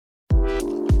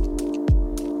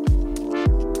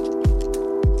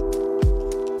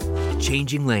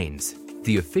Changing Lanes,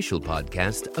 the official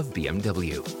podcast of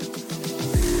BMW.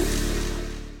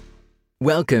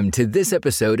 Welcome to this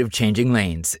episode of Changing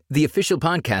Lanes, the official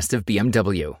podcast of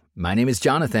BMW. My name is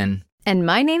Jonathan. And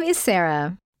my name is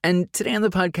Sarah. And today on the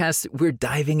podcast, we're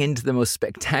diving into the most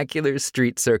spectacular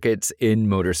street circuits in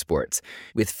motorsports.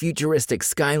 With futuristic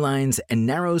skylines and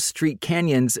narrow street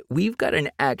canyons, we've got an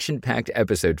action-packed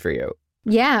episode for you.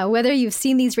 Yeah, whether you've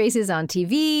seen these races on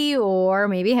TV or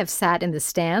maybe have sat in the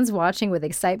stands watching with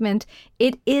excitement,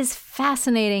 it is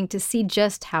fascinating to see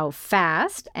just how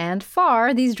fast and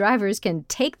far these drivers can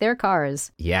take their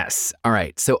cars. Yes. All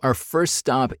right. So our first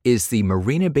stop is the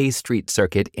Marina Bay Street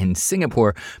Circuit in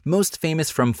Singapore, most famous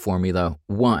from Formula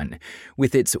One.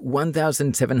 With its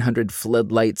 1,700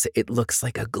 floodlights, it looks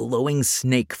like a glowing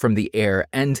snake from the air.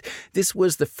 And this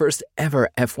was the first ever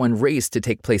F1 race to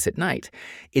take place at night.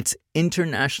 It's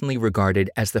internationally regarded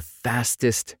as the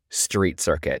fastest street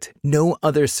circuit. No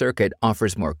other circuit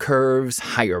offers more curves,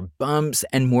 higher bumps,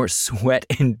 and more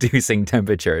sweat-inducing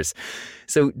temperatures.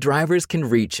 So drivers can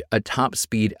reach a top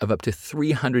speed of up to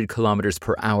 300 kilometers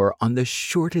per hour on the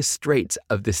shortest straights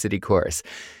of the city course.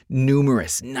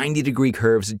 Numerous 90-degree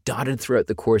curves dotted throughout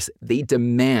the course, they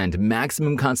demand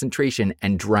maximum concentration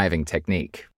and driving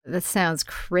technique. That sounds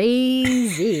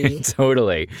crazy.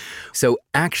 Totally. So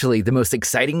actually, the most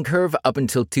exciting curve up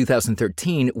until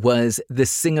 2013 was the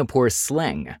Singapore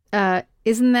Sling.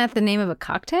 Isn't that the name of a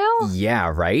cocktail?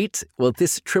 Yeah, right? Well,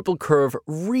 this triple curve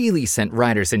really sent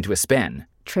riders into a spin.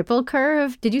 Triple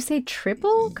curve? Did you say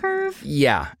triple curve?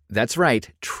 Yeah, that's right.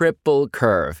 Triple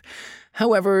curve.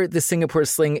 However, the Singapore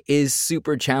Sling is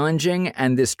super challenging,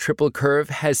 and this triple curve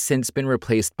has since been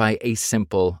replaced by a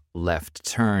simple left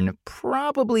turn,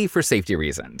 probably for safety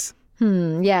reasons.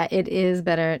 Yeah, it is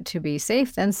better to be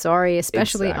safe than sorry,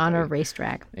 especially on a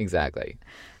racetrack. Exactly.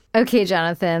 Okay,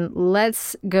 Jonathan,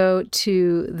 let's go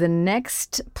to the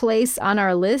next place on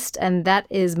our list, and that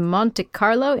is Monte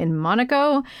Carlo in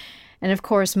Monaco. And of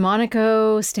course,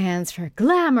 Monaco stands for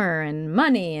glamour and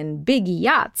money and big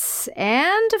yachts.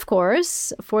 And of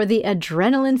course, for the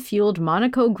adrenaline-fueled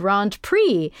Monaco Grand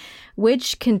Prix,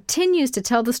 which continues to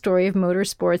tell the story of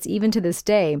motorsports even to this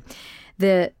day.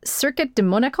 The Circuit de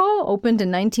Monaco, opened in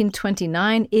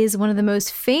 1929, is one of the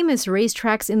most famous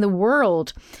racetracks in the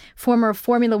world. Former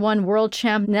Formula One world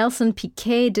champ Nelson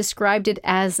Piquet described it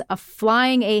as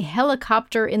flying a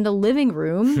helicopter in the living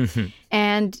room.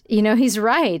 And, he's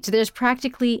right. There's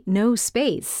practically no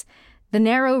space. The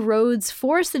narrow roads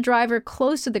force the driver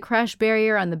close to the crash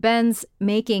barrier on the bends,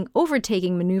 making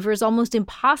overtaking maneuvers almost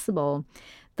impossible.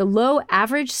 The low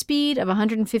average speed of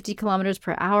 150 kilometers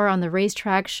per hour on the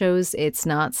racetrack shows it's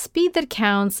not speed that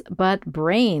counts, but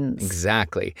brains.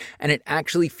 Exactly. And it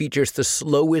actually features the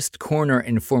slowest corner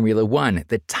in Formula One,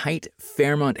 the tight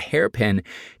Fairmont hairpin,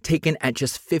 taken at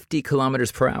just 50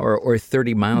 kilometers per hour or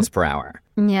 30 miles per hour.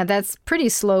 Yeah, that's pretty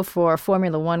slow for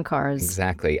Formula One cars.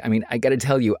 Exactly. I mean, I got to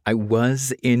tell you, I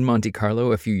was in Monte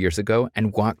Carlo a few years ago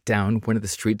and walked down one of the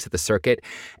streets of the circuit,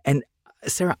 and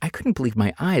Sarah, I couldn't believe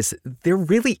my eyes. There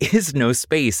really is no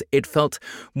space. It felt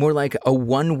more like a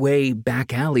one-way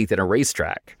back alley than a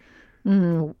racetrack.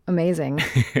 Amazing.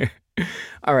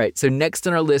 All right, so next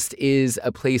on our list is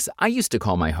a place I used to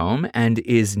call my home and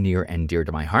is near and dear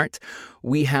to my heart.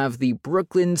 We have the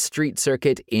Brooklyn Street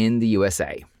Circuit in the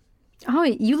USA. Oh,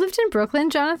 you lived in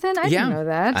Brooklyn, Jonathan? I didn't know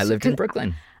that. I lived in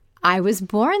Brooklyn. I was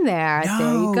born there. No,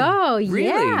 there you go. Really?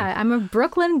 Yeah, I'm a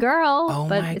Brooklyn girl. Oh,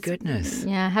 my goodness.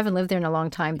 Yeah, I haven't lived there in a long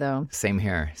time, though. Same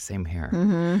here.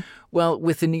 Well,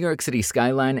 with the New York City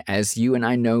skyline, as you and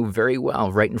I know very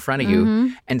well, right in front of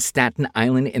you, and Staten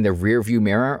Island in the rearview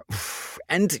mirror,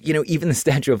 and, even the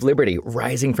Statue of Liberty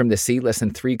rising from the sea less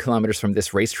than 3 kilometers from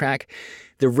this racetrack,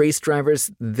 the race drivers,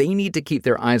 they need to keep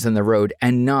their eyes on the road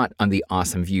and not on the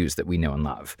awesome views that we know and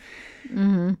love.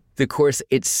 The course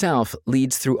itself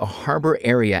leads through a harbor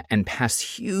area and past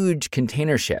huge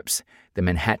container ships. The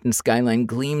Manhattan skyline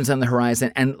gleams on the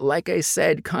horizon, and like I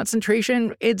said,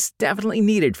 concentration, it's definitely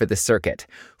needed for the circuit.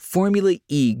 Formula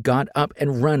E got up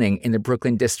and running in the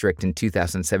Brooklyn district in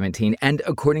 2017, and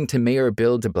according to Mayor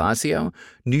Bill de Blasio,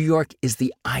 New York is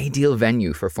the ideal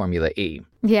venue for Formula E.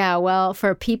 Yeah, well,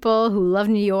 for people who love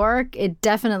New York, it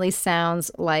definitely sounds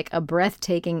like a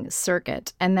breathtaking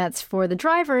circuit. And that's for the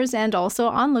drivers and also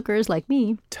onlookers like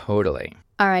me. Totally.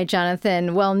 All right,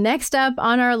 Jonathan. Well, next up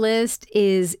on our list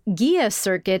is Gia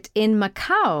Circuit in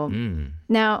Macau.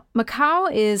 Now,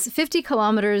 Macau is 50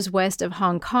 kilometers west of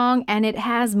Hong Kong, and it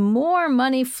has more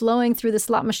money flowing through the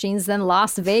slot machines than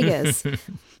Las Vegas.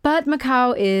 But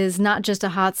Macau is not just a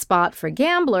hot spot for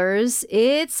gamblers,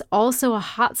 it's also a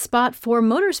hot spot for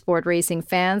motorsport racing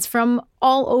fans from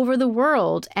all over the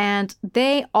world. And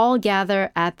they all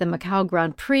gather at the Macau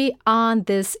Grand Prix on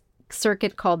this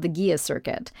circuit called the Ghia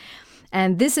circuit.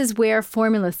 And this is where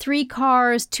Formula 3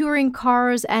 cars, touring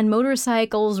cars, and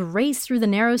motorcycles race through the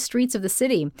narrow streets of the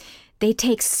city. They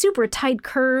take super tight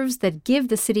curves that give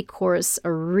the city course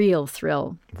a real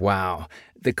thrill. Wow.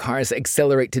 The cars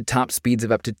accelerate to top speeds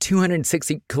of up to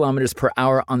 260 kilometers per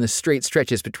hour on the straight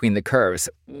stretches between the curves.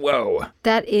 Whoa.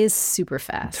 That is super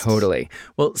fast. Totally.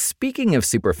 Well, speaking of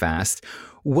super fast,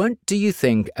 what do you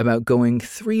think about going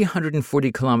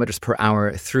 340 kilometers per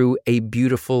hour through a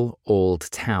beautiful old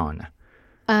town?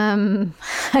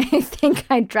 I think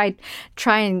I'd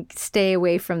try and stay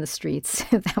away from the streets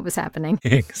if that was happening.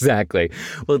 Exactly.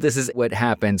 Well, this is what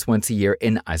happens once a year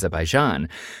in Azerbaijan.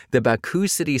 The Baku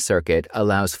City Circuit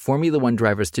allows Formula One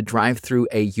drivers to drive through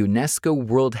a UNESCO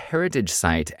World Heritage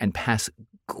Site and pass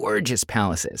gorgeous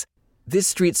palaces. This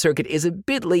street circuit is a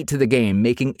bit late to the game,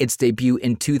 making its debut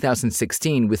in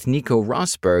 2016 with Nico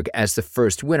Rosberg as the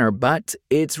first winner, but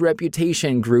its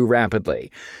reputation grew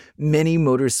rapidly. Many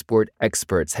motorsport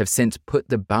experts have since put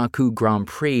the Baku Grand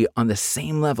Prix on the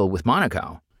same level with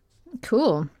Monaco.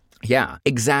 Cool. Yeah,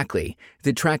 exactly.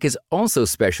 The track is also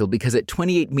special because at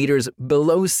 28 meters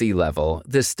below sea level,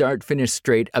 the start-finish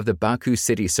straight of the Baku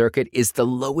City Circuit is the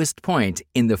lowest point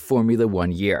in the Formula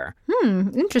One year.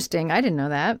 Interesting. I didn't know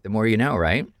that. The more you know,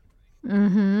 right?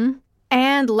 Mm-hmm.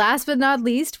 And last but not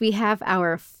least, we have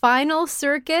our final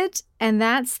circuit, and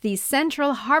that's the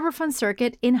Central Harbourfront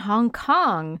Circuit in Hong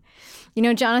Kong. You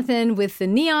know, Jonathan, with the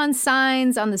neon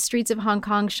signs on the streets of Hong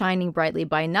Kong shining brightly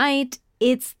by night,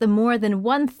 it's the more than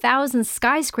 1,000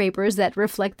 skyscrapers that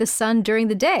reflect the sun during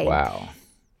the day. Wow.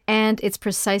 And it's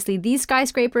precisely these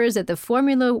skyscrapers that the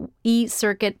Formula E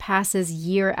circuit passes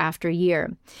year after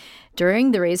year.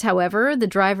 During the race, however, the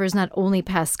drivers not only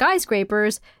pass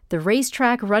skyscrapers, the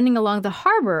racetrack running along the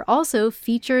harbor also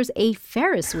features a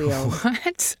Ferris wheel.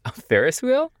 What? A Ferris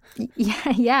wheel?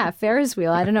 Yeah, Ferris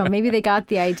wheel. I don't know. Maybe they got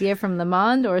the idea from Le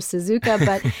Mans or Suzuka,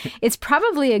 but it's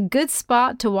probably a good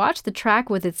spot to watch the track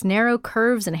with its narrow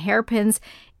curves and hairpins.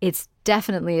 It's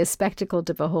definitely a spectacle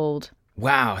to behold.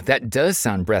 Wow, that does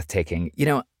sound breathtaking. You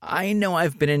know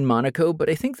I've been in Monaco, but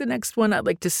I think the next one I'd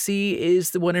like to see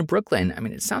is the one in Brooklyn. I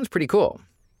mean, it sounds pretty cool.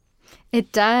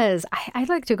 It does. I'd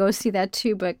like to go see that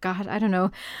too, but God, I don't know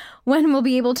when we'll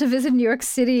be able to visit New York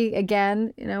City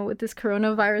again, you know, with this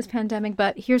coronavirus pandemic,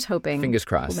 but here's hoping. Fingers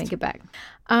crossed. We'll make it back.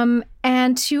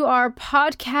 And to our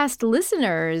podcast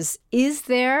listeners, is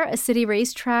there a city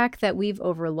racetrack that we've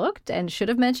overlooked and should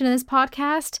have mentioned in this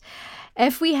podcast?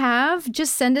 If we have,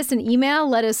 just send us an email.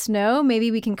 Let us know.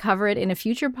 Maybe we can cover it in a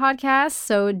future podcast.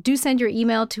 So do send your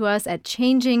email to us at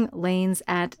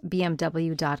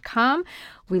changinglanes@bmw.com.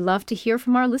 We love to hear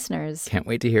from our listeners. Can't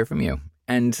wait to hear from you.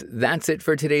 And that's it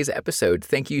for today's episode.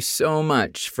 Thank you so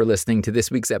much for listening to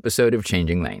this week's episode of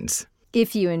Changing Lanes.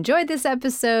 If you enjoyed this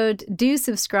episode, do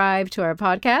subscribe to our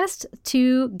podcast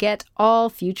to get all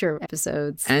future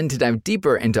episodes. And to dive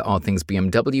deeper into all things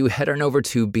BMW, head on over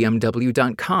to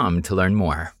bmw.com to learn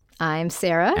more. I'm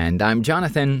Sarah. And I'm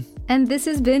Jonathan. And this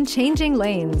has been Changing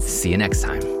Lanes. See you next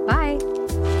time. Bye.